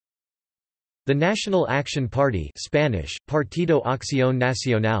The National Action Party, Spanish, Partido Acción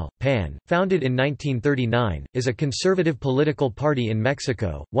Nacional, PAN, founded in 1939, is a conservative political party in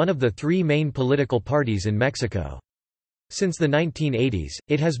Mexico, one of the three main political parties in Mexico. Since the 1980s,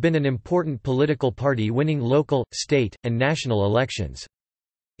 it has been an important political party winning local, state, and national elections.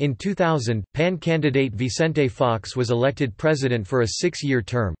 In 2000, PAN candidate Vicente Fox was elected president for a 6-year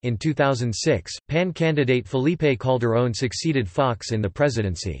term. In 2006, PAN candidate Felipe Calderón succeeded Fox in the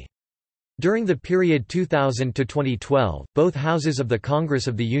presidency. During the period 2000 to 2012, both houses of the Congress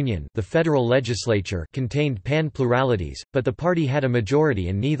of the Union, the federal legislature, contained PAN pluralities, but the party had a majority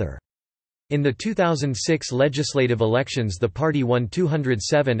in neither. In the 2006 legislative elections, the party won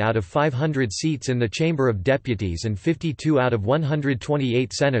 207 out of 500 seats in the Chamber of Deputies and 52 out of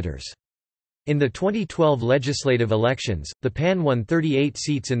 128 senators. In the 2012 legislative elections, the PAN won 38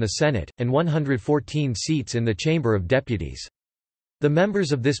 seats in the Senate, and 114 seats in the Chamber of Deputies. The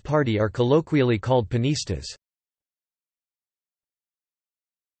members of this party are colloquially called panistas.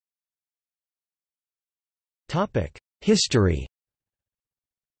 History.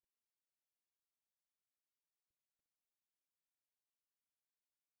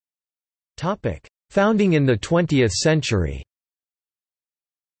 Founding in the 20th century.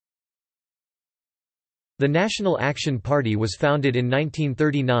 The National Action Party was founded in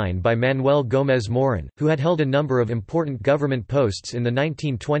 1939 by Manuel Gómez Morín, who had held a number of important government posts in the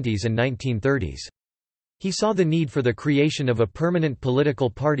 1920s and 1930s. He saw the need for the creation of a permanent political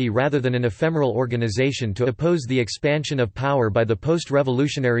party rather than an ephemeral organization to oppose the expansion of power by the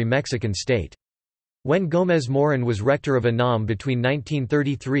post-revolutionary Mexican state. When Gómez Morín was rector of UNAM between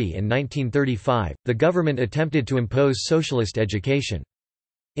 1933 and 1935, the government attempted to impose socialist education.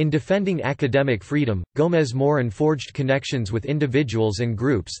 In defending academic freedom, Gómez Morín forged connections with individuals and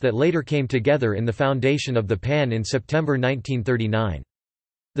groups that later came together in the foundation of the PAN in September 1939.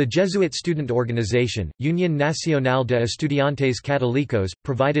 The Jesuit student organization, Unión Nacional de Estudiantes Católicos,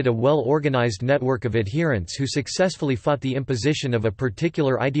 provided a well-organized network of adherents who successfully fought the imposition of a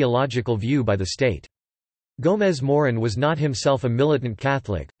particular ideological view by the state. Gómez Morín was not himself a militant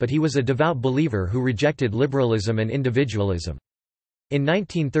Catholic, but he was a devout believer who rejected liberalism and individualism. In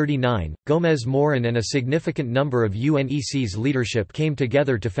 1939, Gómez Morín and a significant number of UNEC's leadership came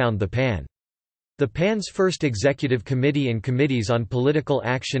together to found the PAN. The PAN's first executive committee and committees on political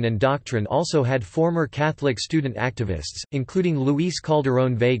action and doctrine also had former Catholic student activists, including Luis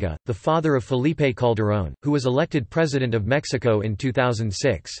Calderón Vega, the father of Felipe Calderón, who was elected president of Mexico in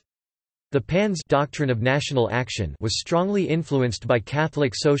 2006. The PAN's doctrine of national action was strongly influenced by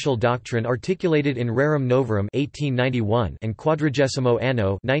Catholic social doctrine articulated in Rerum Novarum 1891 and Quadragesimo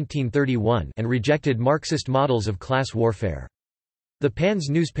Anno 1931 and rejected Marxist models of class warfare. The PAN's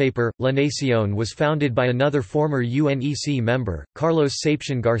newspaper, La Nación, was founded by another former UNEC member, Carlos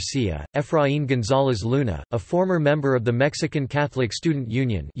Sapien García, Efraín González Luna, a former member of the Mexican Catholic Student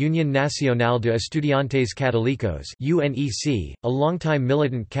Union, Unión Nacional de Estudiantes Católicos (UNEC), a longtime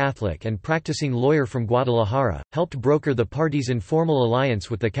militant Catholic and practicing lawyer from Guadalajara, helped broker the party's informal alliance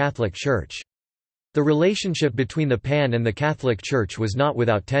with the Catholic Church. The relationship between the PAN and the Catholic Church was not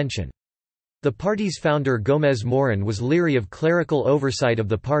without tension. The party's founder Gómez Morín was leery of clerical oversight of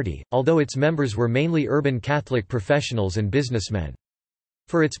the party, although its members were mainly urban Catholic professionals and businessmen.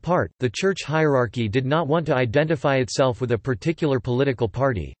 For its part, the church hierarchy did not want to identify itself with a particular political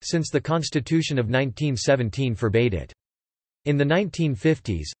party, since the Constitution of 1917 forbade it. In the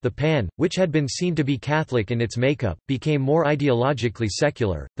 1950s, the PAN, which had been seen to be Catholic in its makeup, became more ideologically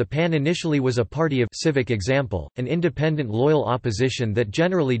secular. The PAN initially was a party of civic example, an independent loyal opposition that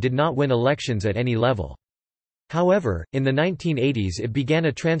generally did not win elections at any level. However, in the 1980s it began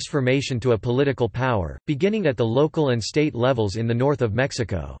a transformation to a political power, beginning at the local and state levels in the north of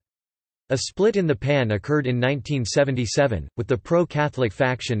Mexico. A split in the PAN occurred in 1977, with the pro-Catholic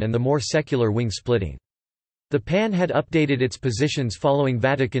faction and the more secular wing splitting. The PAN had updated its positions following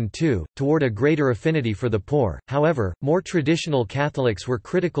Vatican II, toward a greater affinity for the poor. However, more traditional Catholics were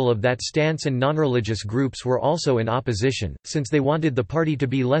critical of that stance and nonreligious groups were also in opposition, since they wanted the party to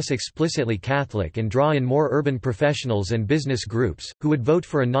be less explicitly Catholic and draw in more urban professionals and business groups, who would vote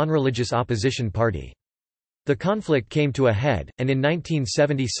for a nonreligious opposition party. The conflict came to a head, and in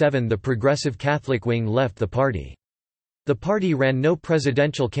 1977 the Progressive Catholic wing left the party. The party ran no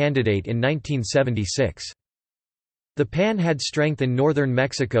presidential candidate in 1976. The PAN had strength in northern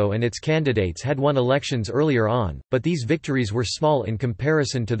Mexico and its candidates had won elections earlier on, but these victories were small in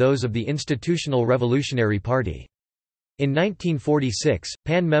comparison to those of the Institutional Revolutionary Party. In 1946,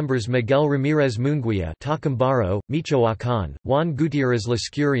 PAN members Miguel Ramírez Munguia, Tacambaro, Michoacán; Juan Gutiérrez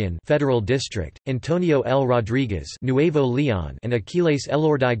Lascurian, Federal District; Antonio L. Rodríguez, Nuevo León; and Aquiles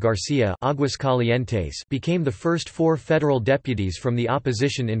Elordi García, Aguascalientes, became the first 4 federal deputies from the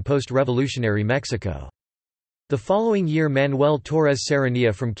opposition in post-revolutionary Mexico. The following year Manuel Torres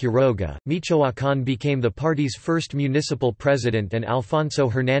Serranía from Quiroga, Michoacán became the party's first municipal president and Alfonso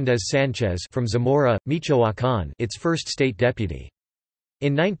Hernández Sánchez from Zamora, Michoacán, its first state deputy.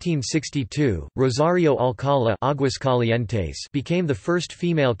 In 1962, Rosario Alcala Aguascalientes became the first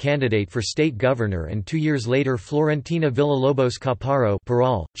female candidate for state governor, and 2 years later Florentina Villalobos Caparo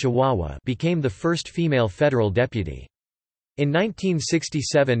Parral, Chihuahua became the first female federal deputy. In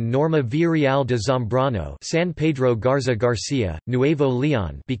 1967 Norma Villarreal de Zambrano San Pedro Garza Garcia, Nuevo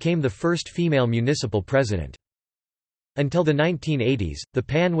León became the first female municipal president. Until the 1980s, the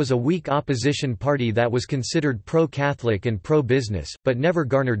PAN was a weak opposition party that was considered pro-Catholic and pro-business, but never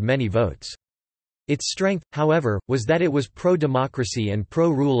garnered many votes. Its strength, however, was that it was pro-democracy and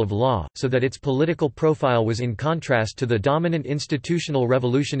pro-rule of law, so that its political profile was in contrast to the dominant Institutional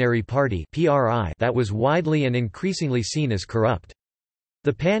Revolutionary Party (PRI) that was widely and increasingly seen as corrupt.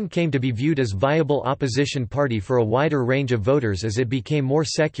 The PAN came to be viewed as viable opposition party for a wider range of voters as it became more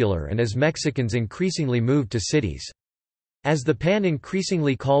secular and as Mexicans increasingly moved to cities. As the PAN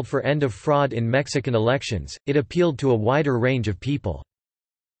increasingly called for end of fraud in Mexican elections, it appealed to a wider range of people.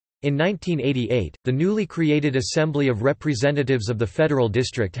 In 1988, the newly created Assembly of Representatives of the Federal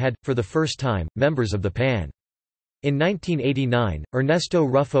District had, for the first time, members of the PAN. In 1989, Ernesto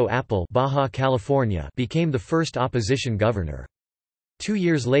Rufo Apple Baja California became the first opposition governor. 2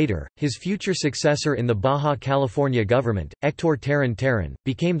 years later, his future successor in the Baja California government, Héctor Terán Terán,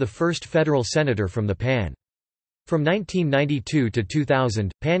 became the first federal senator from the PAN. From 1992 to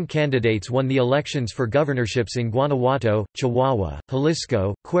 2000, PAN candidates won the elections for governorships in Guanajuato, Chihuahua,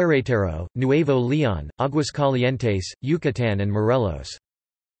 Jalisco, Querétaro, Nuevo León, Aguascalientes, Yucatán and Morelos.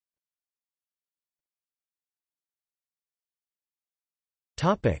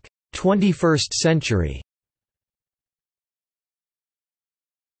 Topic: 21st century.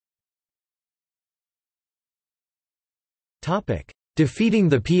 Topic: Defeating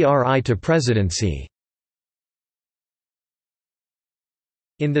the PRI to presidency.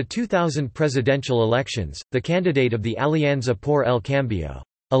 In the 2000 presidential elections, the candidate of the Alianza por el Cambio,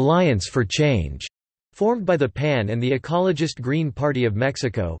 Alliance for Change, formed by the PAN and the Ecologist Green Party of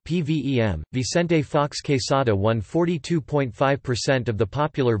Mexico (PVEM), Vicente Fox Quesada won 42.5% of the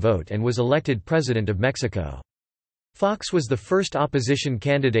popular vote and was elected President of Mexico. Fox was the first opposition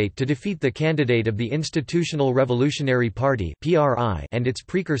candidate to defeat the candidate of the Institutional Revolutionary Party (PRI) and its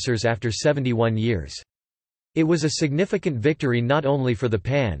precursors after 71 years. It was a significant victory not only for the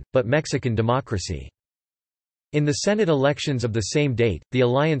PAN, but Mexican democracy. In the Senate elections of the same date, the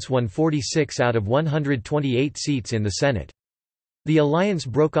alliance won 46 out of 128 seats in the Senate. The alliance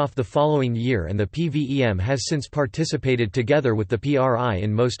broke off the following year and the PVEM has since participated together with the PRI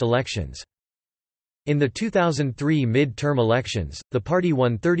in most elections. In the 2003 mid-term elections, the party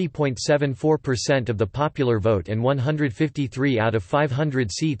won 30.74% of the popular vote and 153 out of 500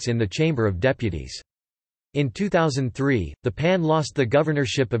 seats in the Chamber of Deputies. In 2003, the PAN lost the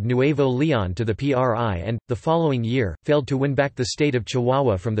governorship of Nuevo León to the PRI and, the following year, failed to win back the state of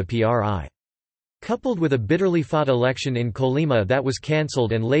Chihuahua from the PRI. Coupled with a bitterly fought election in Colima that was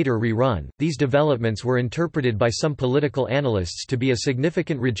cancelled and later rerun, these developments were interpreted by some political analysts to be a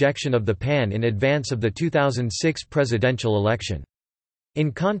significant rejection of the PAN in advance of the 2006 presidential election.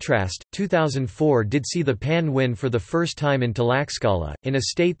 In contrast, 2004 did see the PAN win for the first time in Tlaxcala, in a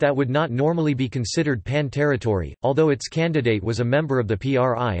state that would not normally be considered PAN territory, although its candidate was a member of the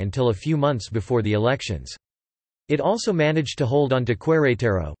PRI until a few months before the elections. It also managed to hold on to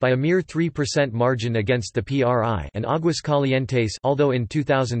Querétaro by a mere 3% margin against the PRI and Aguascalientes, although in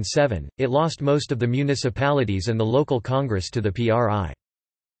 2007, it lost most of the municipalities and the local congress to the PRI.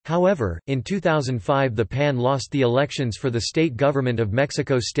 However, in 2005 the PAN lost the elections for the state government of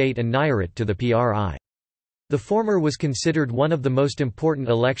Mexico State and Nayarit to the PRI. The former was considered one of the most important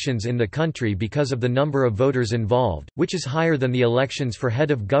elections in the country because of the number of voters involved, which is higher than the elections for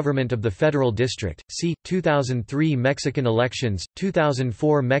head of government of the federal district. See 2003 Mexican elections,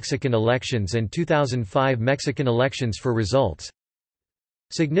 2004 Mexican elections and 2005 Mexican elections for results.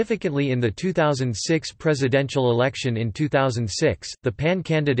 Significantly in the 2006 presidential election in 2006, the PAN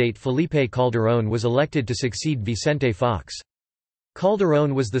candidate Felipe Calderón was elected to succeed Vicente Fox.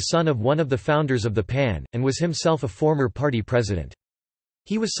 Calderón was the son of one of the founders of the PAN, and was himself a former party president.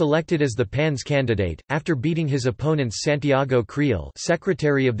 He was selected as the PAN's candidate, after beating his opponents Santiago Creel,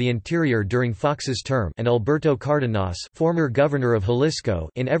 Secretary of the Interior during Fox's term, and Alberto Cardenas, former governor of Jalisco,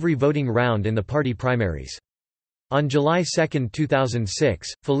 in every voting round in the party primaries. On July 2, 2006,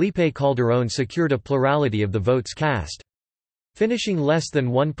 Felipe Calderón secured a plurality of the votes cast. Finishing less than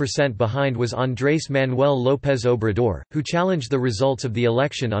 1% behind was Andrés Manuel López Obrador, who challenged the results of the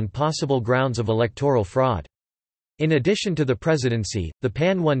election on possible grounds of electoral fraud. In addition to the presidency, the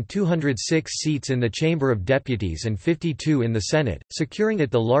PAN won 206 seats in the Chamber of Deputies and 52 in the Senate, securing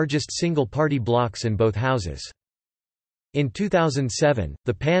it the largest single-party blocs in both houses. In 2007,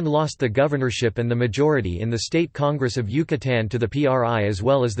 the PAN lost the governorship and the majority in the State Congress of Yucatán to the PRI as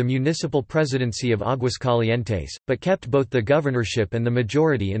well as the municipal presidency of Aguascalientes, but kept both the governorship and the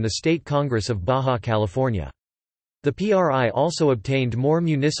majority in the State Congress of Baja California. The PRI also obtained more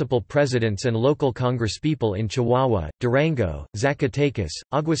municipal presidents and local congresspeople in Chihuahua, Durango, Zacatecas,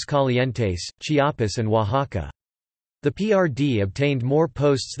 Aguascalientes, Chiapas and Oaxaca. The PRD obtained more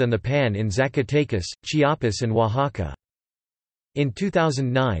posts than the PAN in Zacatecas, Chiapas and Oaxaca. In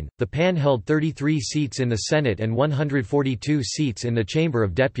 2009, the PAN held 33 seats in the Senate and 142 seats in the Chamber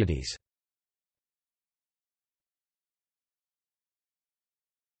of Deputies.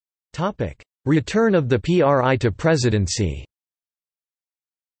 Return of the PRI to presidency.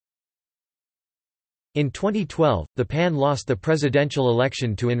 In 2012, the PAN lost the presidential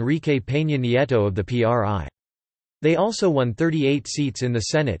election to Enrique Peña Nieto of the PRI. They also won 38 seats in the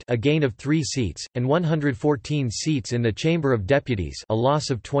Senate, a gain of 3 seats, and 114 seats in the Chamber of Deputies, a loss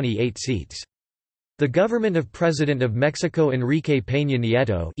of 28 seats. The government of President of Mexico Enrique Peña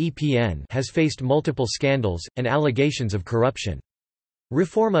Nieto (EPN) has faced multiple scandals and allegations of corruption.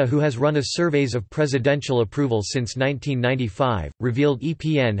 Reforma, who has run a surveys of presidential approval since 1995, revealed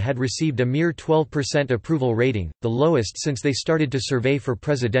EPN had received a mere 12% approval rating, the lowest since they started to survey for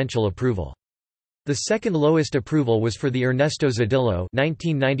presidential approval. The second lowest approval was for the Ernesto Zedillo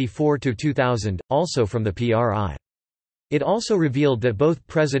 (1994–2000), also from the PRI. It also revealed that both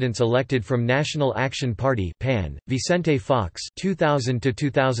presidents elected from National Action Party (PAN), Vicente Fox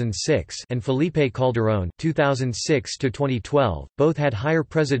 (2000–2006) and Felipe Calderón (2006–2012), both had higher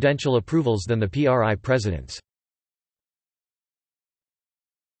presidential approvals than the PRI presidents.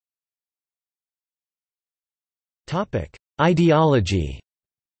 Topic: Ideology.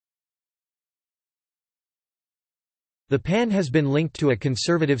 The PAN has been linked to a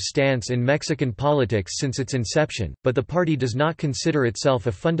conservative stance in Mexican politics since its inception, but the party does not consider itself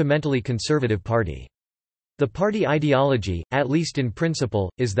a fundamentally conservative party. The party ideology, at least in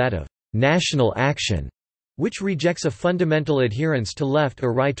principle, is that of national action, which rejects a fundamental adherence to left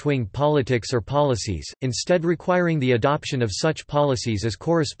or right-wing politics or policies, instead requiring the adoption of such policies as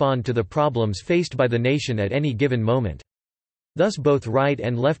correspond to the problems faced by the nation at any given moment. Thus both right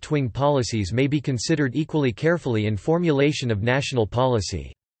and left-wing policies may be considered equally carefully in formulation of national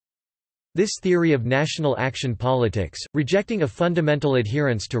policy. This theory of national action politics, rejecting a fundamental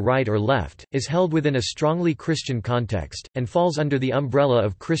adherence to right or left, is held within a strongly Christian context, and falls under the umbrella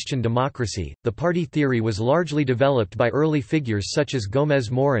of Christian democracy. The party theory was largely developed by early figures such as Gómez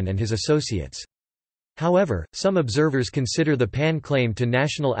Morín and his associates. However, some observers consider the PAN claim to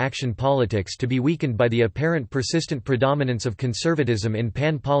national action politics to be weakened by the apparent persistent predominance of conservatism in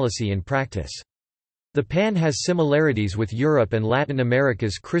PAN policy and practice. The PAN has similarities with Europe and Latin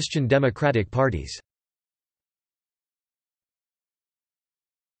America's Christian democratic parties.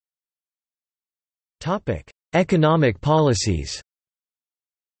 Economic policies.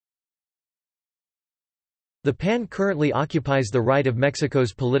 The PAN currently occupies the right of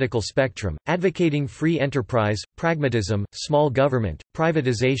Mexico's political spectrum, advocating free enterprise, pragmatism, small government,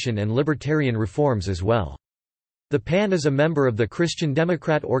 privatization and libertarian reforms as well. The PAN is a member of the Christian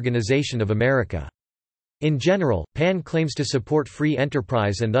Democrat Organization of America. In general, PAN claims to support free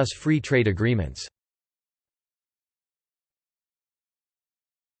enterprise and thus free trade agreements.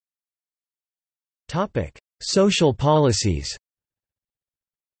 Social policies.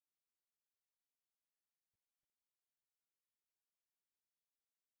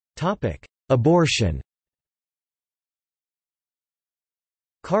 Abortion.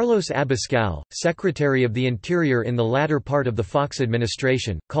 Carlos Abascal, Secretary of the Interior in the latter part of the Fox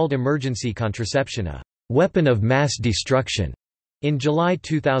administration, called emergency contraception a weapon of mass destruction in July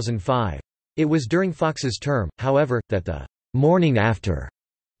 2005. It was during Fox's term, however, that the morning after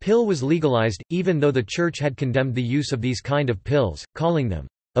pill was legalized, even though the Church had condemned the use of these kind of pills, calling them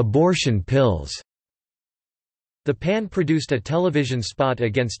abortion pills. The PAN produced a television spot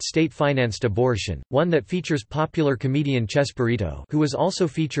against state-financed abortion, one that features popular comedian Chespirito, who was also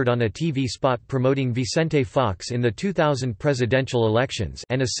featured on a TV spot promoting Vicente Fox in the 2000 presidential elections,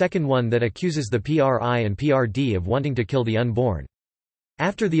 and a second one that accuses the PRI and PRD of wanting to kill the unborn.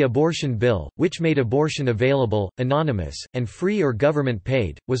 After the abortion bill, which made abortion available, anonymous, and free or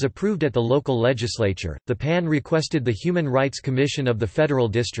government-paid, was approved at the local legislature, the PAN requested the Human Rights Commission of the Federal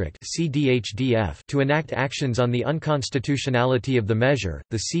District to enact actions on the unconstitutionality of the measure.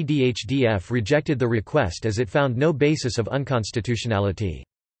 The CDHDF rejected the request as it found no basis of unconstitutionality.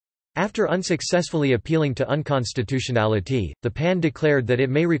 After unsuccessfully appealing to unconstitutionality, the PAN declared that it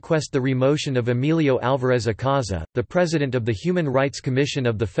may request the remotion of Emilio Alvarez Acaza, the president of the Human Rights Commission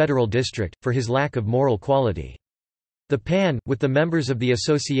of the Federal District, for his lack of moral quality. The PAN, with the members of the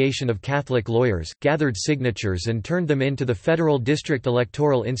Association of Catholic Lawyers, gathered signatures and turned them in to the Federal District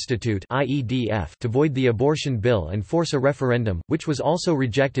Electoral Institute to void the abortion bill and force a referendum, which was also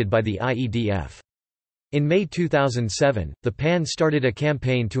rejected by the IEDF. In May 2007, the PAN started a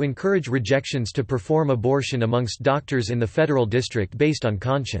campaign to encourage rejections to perform abortion amongst doctors in the federal district based on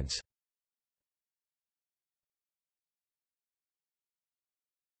conscience.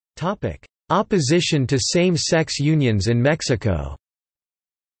 Opposition to same-sex unions in Mexico.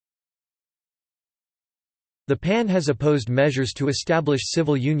 The PAN has opposed measures to establish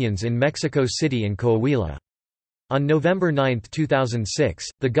civil unions in Mexico City and Coahuila. On November 9, 2006,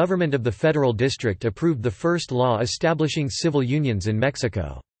 the government of the Federal District approved the first law establishing civil unions in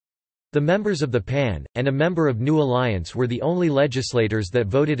Mexico. The members of the PAN, and a member of New Alliance were the only legislators that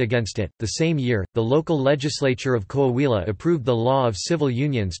voted against it. The same year, the local legislature of Coahuila approved the law of civil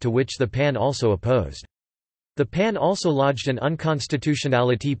unions to which the PAN also opposed. The PAN also lodged an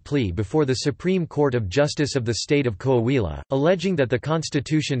unconstitutionality plea before the Supreme Court of Justice of the state of Coahuila, alleging that the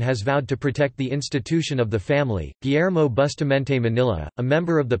Constitution has vowed to protect the institution of the family. Guillermo Bustamante Manila, a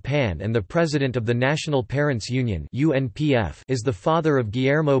member of the PAN and the president of the National Parents Union (UNPF), is the father of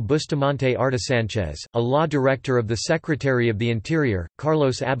Guillermo Bustamante Arta Sanchez, a law director of the Secretary of the Interior,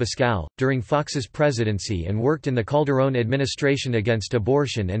 Carlos Abascal, during Fox's presidency and worked in the Calderón administration against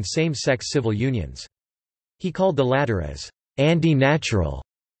abortion and same-sex civil unions. He called the latter as anti-natural.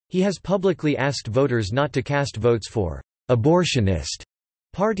 He has publicly asked voters not to cast votes for abortionist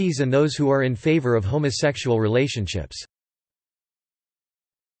parties and those who are in favor of homosexual relationships.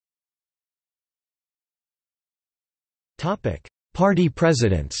 Party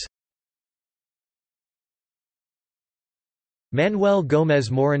presidents. Manuel Gómez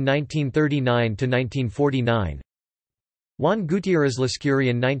Morín 1939–1949, Juan Gutiérrez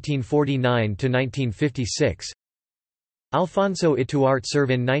Lascurian 1949–1956, Alfonso Ituarte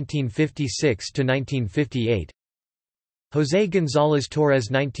Servín 1956–1958, José González Torres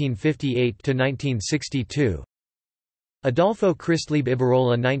 1958–1962, Adolfo Cristlieb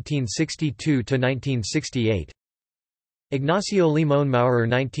Ibarola 1962–1968, Ignacio Limón Maurer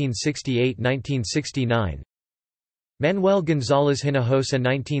 1968–1969, Manuel González Hinojosa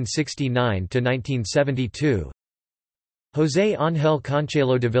 1969–1972, José Ángel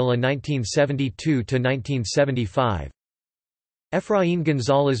Conchelo Davila 1972–1975, Efraín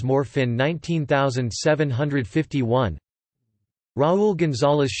González Morfin 19751, Raúl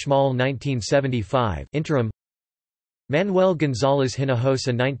González Schmal 1975 interim, Manuel González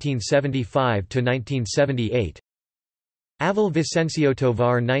Hinojosa 1975–1978, Avel Vicencio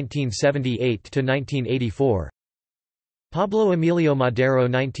Tovar 1978–1984, Pablo Emilio Madero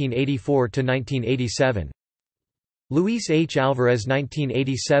 1984–1987, Luis H. Alvarez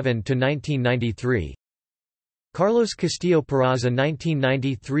 1987–1993, Carlos Castillo Peraza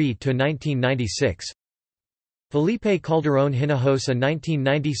 1993–1996, Felipe Calderón Hinojosa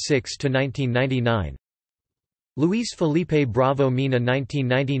 1996–1999, Luis Felipe Bravo Mina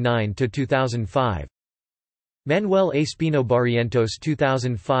 1999–2005, Manuel Espino Barrientos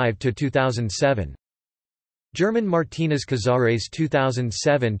 2005–2007, German Martínez Cazares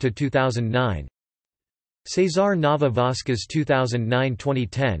 2007–2009, Cesar Nava Vasquez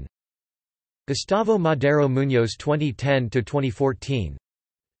 2009–2010, Gustavo Madero Muñoz 2010–2014,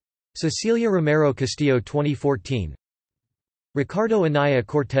 Cecilia Romero Castillo 2014, Ricardo Anaya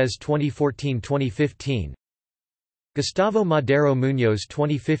Cortez 2014–2015, Gustavo Madero Muñoz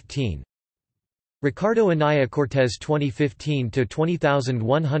 2015, Ricardo Anaya Cortez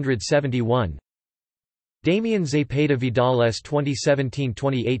 2015–20171, Damian Zepeda Vidal S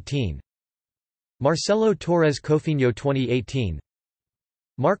 2017–2018, Marcelo Torres Cofiño 2018,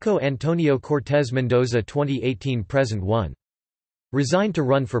 Marco Antonio Cortez Mendoza 2018–present 1. Resigned to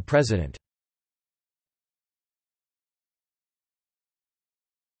run for president.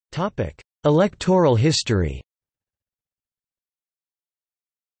 Electoral history.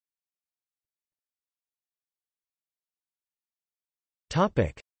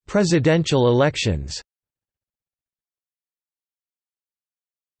 Presidential elections.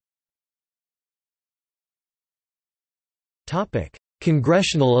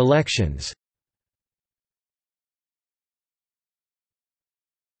 Congressional elections.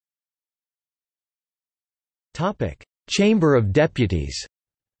 Chamber of Deputies.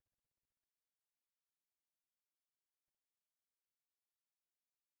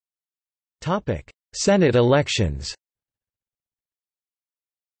 Senate elections.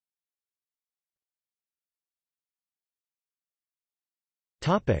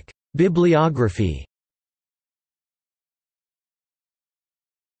 Bibliography.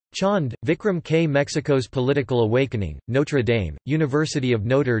 Chand, Vikram K. Mexico's Political Awakening, Notre Dame, University of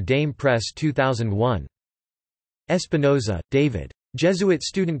Notre Dame Press 2001. Espinoza, David. Jesuit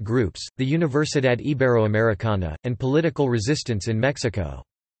Student Groups, the Universidad Iberoamericana, and Political Resistance in Mexico.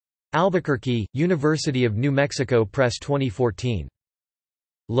 Albuquerque, University of New Mexico Press 2014.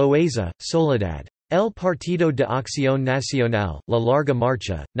 Loaiza, Soledad. El Partido de Acción Nacional, La Larga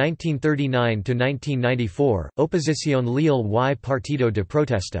Marcha, 1939–1994, Oposición Leal y Partido de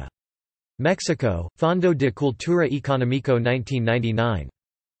Protesta. Mexico, Fondo de Cultura Económico 1999.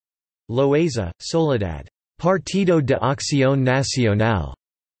 Loaiza, Soledad. Partido de Acción Nacional.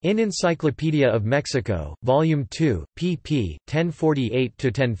 In Encyclopedia of Mexico, Volume 2, pp.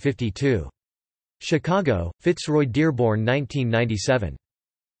 1048–1052. Chicago, Fitzroy Dearborn 1997.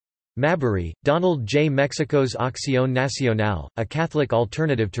 Mabry, Donald J. Mexico's Acción Nacional, A Catholic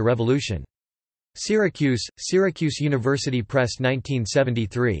Alternative to Revolution. Syracuse, Syracuse University Press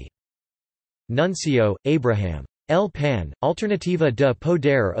 1973. Nuncio, Abraham. El PAN, Alternativa de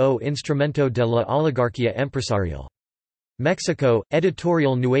Poder o Instrumento de la Oligarquía Empresarial. Mexico,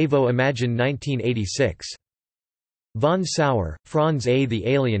 Editorial Nuevo Imagen 1986. Von Sauer, Franz A. The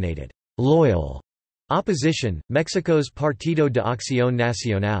Alienated, Loyal Opposition, Mexico's Partido de Acción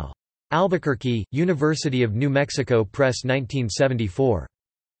Nacional. Albuquerque, University of New Mexico Press 1974.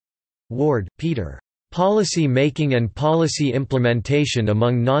 Ward, Peter. Policy Making and Policy Implementation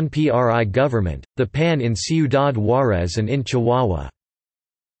Among Non-PRI Government, the PAN in Ciudad Juárez and in Chihuahua.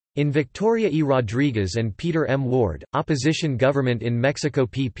 In Victoria E. Rodriguez and Peter M. Ward, Opposition Government in Mexico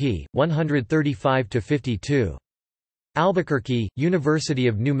pp. 135–52. Albuquerque, University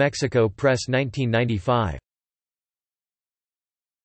of New Mexico Press 1995.